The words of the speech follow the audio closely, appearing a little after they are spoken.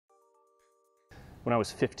When I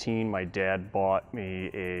was 15, my dad bought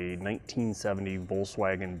me a 1970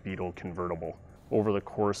 Volkswagen Beetle convertible. Over the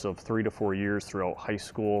course of 3 to 4 years throughout high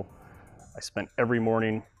school, I spent every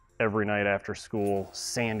morning, every night after school,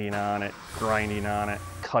 sanding on it, grinding on it,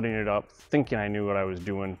 cutting it up, thinking I knew what I was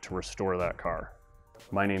doing to restore that car.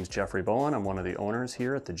 My name's Jeffrey Bowen. I'm one of the owners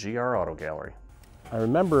here at the GR Auto Gallery. I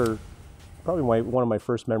remember probably one of my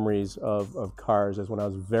first memories of cars is when I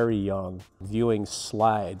was very young, viewing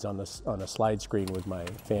slides on a slide screen with my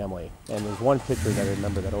family. And there's one picture that I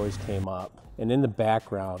remember that always came up. And in the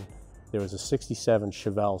background, there was a 67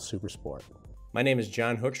 Chevelle Super Sport. My name is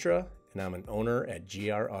John Hoekstra, and I'm an owner at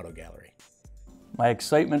GR Auto Gallery. My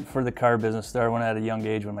excitement for the car business started when I had a young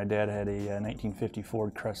age when my dad had a 1950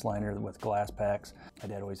 Ford Crestliner with glass packs. My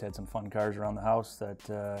dad always had some fun cars around the house that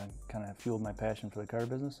kind of fueled my passion for the car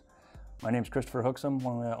business. My name's Christopher Hooksum,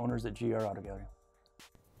 one of the owners at GR Auto Gallery.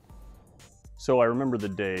 So I remember the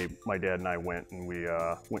day my dad and I went we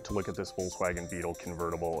went to look at this Volkswagen Beetle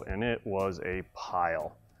convertible, and it was a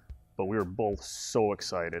pile. But we were both so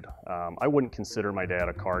excited. I wouldn't consider my dad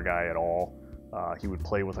a car guy at all. He would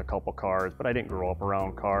play with a couple cars, but I didn't grow up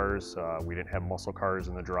around cars. We didn't have muscle cars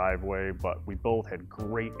in the driveway, but we both had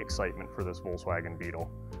great excitement for this Volkswagen Beetle.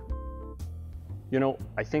 You know,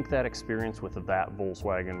 I think that experience with that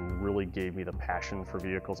Volkswagen really gave me the passion for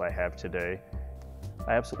vehicles I have today.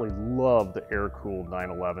 I absolutely love the air-cooled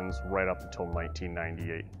 911s right up until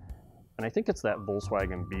 1998. And I think it's that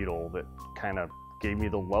Volkswagen Beetle that kind of gave me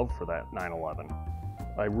the love for that 911.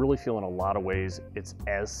 I really feel in a lot of ways it's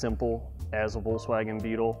as simple as a Volkswagen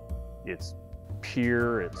Beetle. It's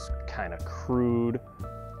pure, it's kind of crude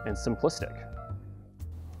and simplistic.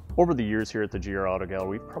 Over the years here at the GR Auto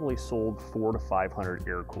Gallery, we've probably sold 400 to 500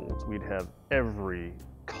 air-cooleds. We'd have every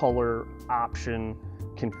color, option,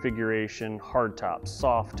 configuration, hardtop,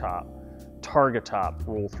 soft top, targa top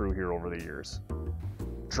roll through here over the years.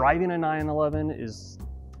 Driving a 911 is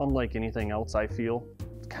unlike anything else, I feel.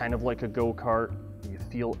 It's kind of like a go-kart. You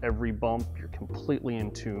feel every bump, you're completely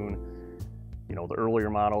in tune. You know, the earlier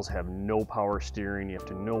models have no power steering. You have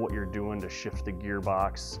to know what you're doing to shift the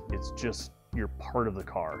gearbox. It's just, you're part of the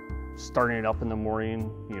car. Starting it up in the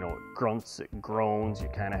morning, you know, it grunts, it groans, you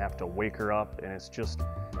kind of have to wake her up, and it's just,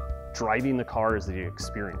 driving the car is the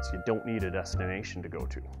experience. You don't need a destination to go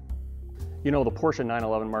to. You know, the Porsche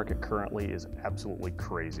 911 market currently is absolutely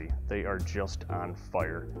crazy. They are just on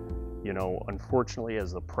fire. You know, unfortunately,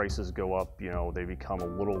 as the prices go up, you know, they become a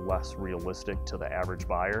little less realistic to the average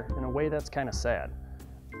buyer. In a way, that's kind of sad.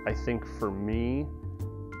 I think for me,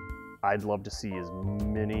 I'd love to see as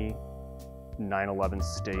many 911s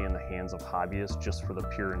stay in the hands of hobbyists just for the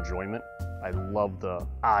pure enjoyment. I love the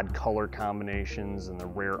odd color combinations and the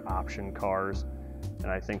rare option cars.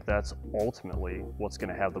 And I think that's ultimately what's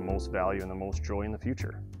going to have the most value and the most joy in the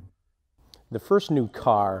future. The first new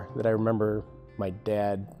car that I remember my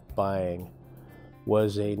dad buying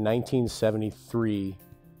was a 1973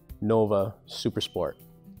 Nova Super Sport.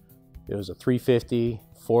 It was a 350,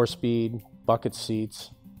 4-speed, bucket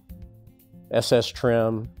seats, SS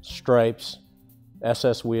trim, stripes,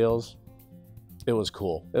 SS wheels. It was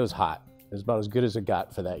cool. It was hot. It was about as good as it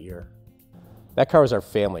got for that year. That car was our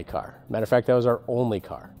family car. Matter of fact, that was our only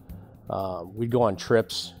car. We'd go on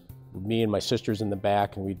trips, me and my sisters in the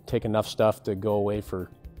back, and we'd take enough stuff to go away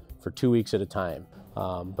for 2 weeks at a time.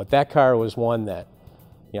 But that car was one that,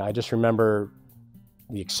 you know, I just remember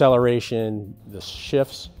the acceleration, the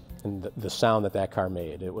shifts, and the sound that car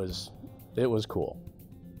made. It was cool.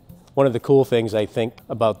 One of the cool things I think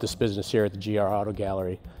about this business here at the GR Auto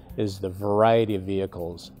Gallery is the variety of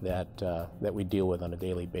vehicles that we deal with on a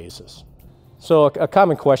daily basis. So a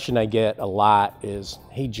common question I get a lot is,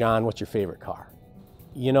 hey John, what's your favorite car?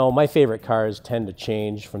 You know, my favorite cars tend to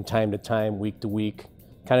change from time to time, week to week.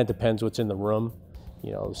 Kind of depends what's in the room.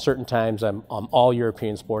 You know, certain times I'm all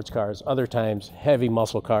European sports cars, other times heavy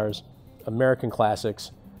muscle cars, American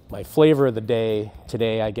classics. My flavor of the day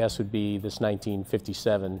today, I guess, would be this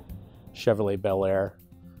 1957 Chevrolet Bel Air.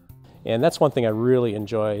 And that's one thing I really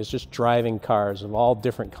enjoy, is just driving cars of all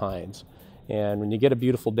different kinds. And when you get a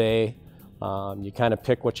beautiful day, you kind of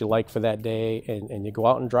pick what you like for that day and you go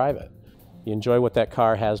out and drive it. You enjoy what that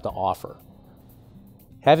car has to offer.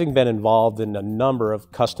 Having been involved in a number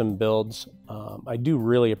of custom builds, I do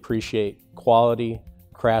really appreciate quality,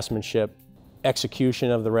 craftsmanship,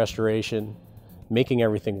 execution of the restoration, making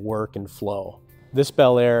everything work and flow. This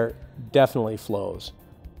Bel Air definitely flows.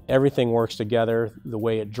 Everything works together, the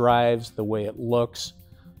way it drives, the way it looks,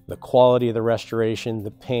 the quality of the restoration,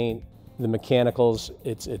 the paint, the mechanicals.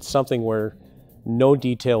 It's something where no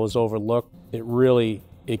detail is overlooked.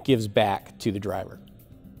 It gives back to the driver.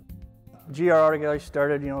 GR Auto Gallery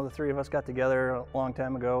started, the three of us got together a long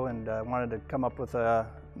time ago and wanted to come up with a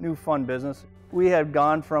new fun business. We had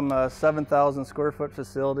gone from a 7,000 square foot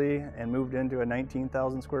facility and moved into a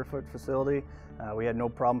 19,000 square foot facility. We had no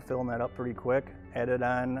problem filling that up pretty quick. Added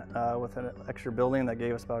on with an extra building that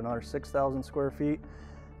gave us about another 6,000 square feet.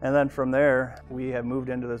 And then from there, we have moved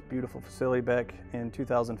into this beautiful facility back in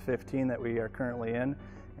 2015 that we are currently in.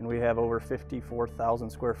 And we have over 54,000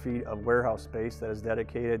 square feet of warehouse space that is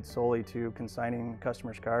dedicated solely to consigning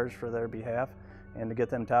customers' cars for their behalf and to get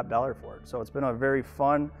them top dollar for it. So it's been a very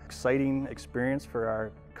fun, exciting experience for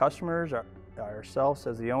our customers, ourselves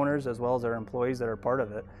as the owners, as well as our employees that are part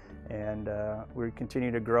of it. And we continue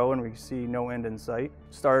to grow and we see no end in sight.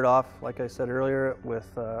 Started off, like I said earlier,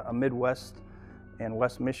 with a Midwest and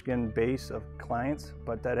West Michigan base of clients,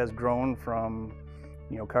 but that has grown from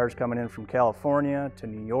cars coming in from California to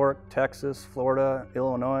New York, Texas, Florida,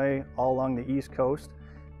 Illinois, all along the East Coast.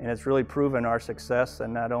 And it's really proven our success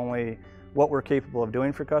and not only what we're capable of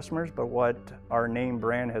doing for customers, but what our name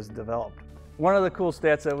brand has developed. One of the cool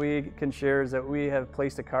stats that we can share is that we have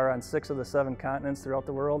placed a car on 6 of the 7 continents throughout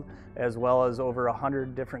the world, as well as over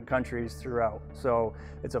 100 different countries throughout. So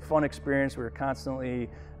it's a fun experience. We're constantly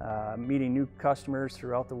meeting new customers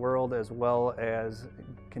throughout the world, as well as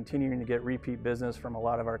continuing to get repeat business from a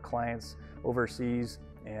lot of our clients overseas.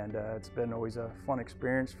 And it's been always a fun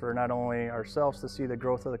experience for not only ourselves to see the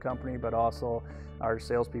growth of the company, but also our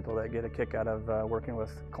salespeople that get a kick out of working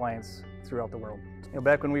with clients throughout the world.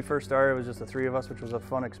 Back when we first started, it was just the 3 of us, which was a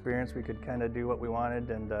fun experience. We could kind of do what we wanted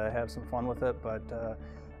and have some fun with it. But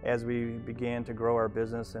as we began to grow our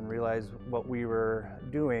business and realize what we were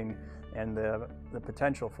doing and the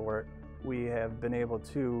potential for it, we have been able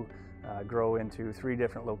to grow into 3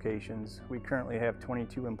 different locations. We currently have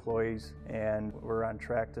 22 employees and we're on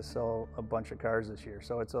track to sell a bunch of cars this year.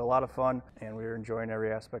 So it's a lot of fun and we're enjoying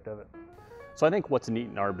every aspect of it. So I think what's neat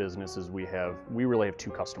in our business is we really have 2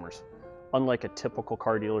 customers. Unlike a typical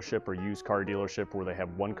car dealership or used car dealership where they have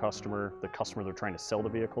one customer, the customer they're trying to sell the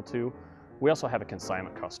vehicle to, we also have a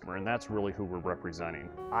consignment customer, and that's really who we're representing.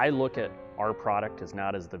 I look at our product as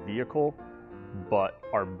not as the vehicle, but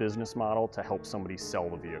our business model to help somebody sell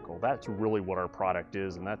the vehicle. That's really what our product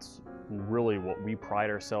is, and that's really what we pride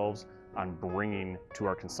ourselves on bringing to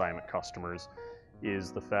our consignment customers,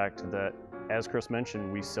 is the fact that, as Chris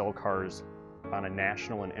mentioned, we sell cars on a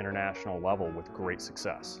national and international level with great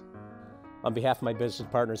success. On behalf of my business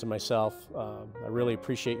partners and myself, I really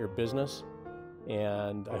appreciate your business,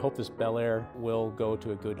 and I hope this Bel Air will go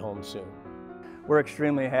to a good home soon. We're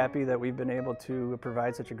extremely happy that we've been able to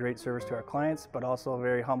provide such a great service to our clients, but also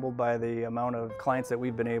very humbled by the amount of clients that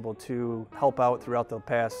we've been able to help out throughout the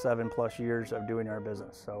past 7+ years of doing our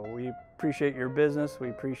business. So we appreciate your business, we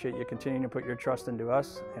appreciate you continuing to put your trust into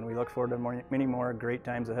us, and we look forward to many more great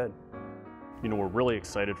times ahead. We're really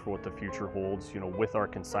excited for what the future holds, with our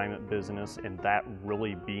consignment business and that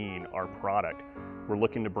really being our product. We're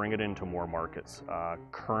looking to bring it into more markets.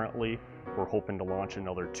 Currently, we're hoping to launch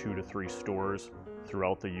another 2 to 3 stores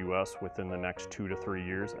throughout the U.S. within the next 2 to 3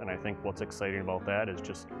 years. And I think what's exciting about that is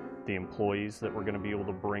just the employees that we're going to be able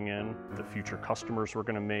to bring in, the future customers we're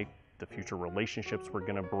going to make, the future relationships we're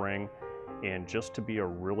going to bring, and just to be a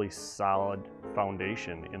really solid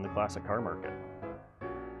foundation in the classic car market.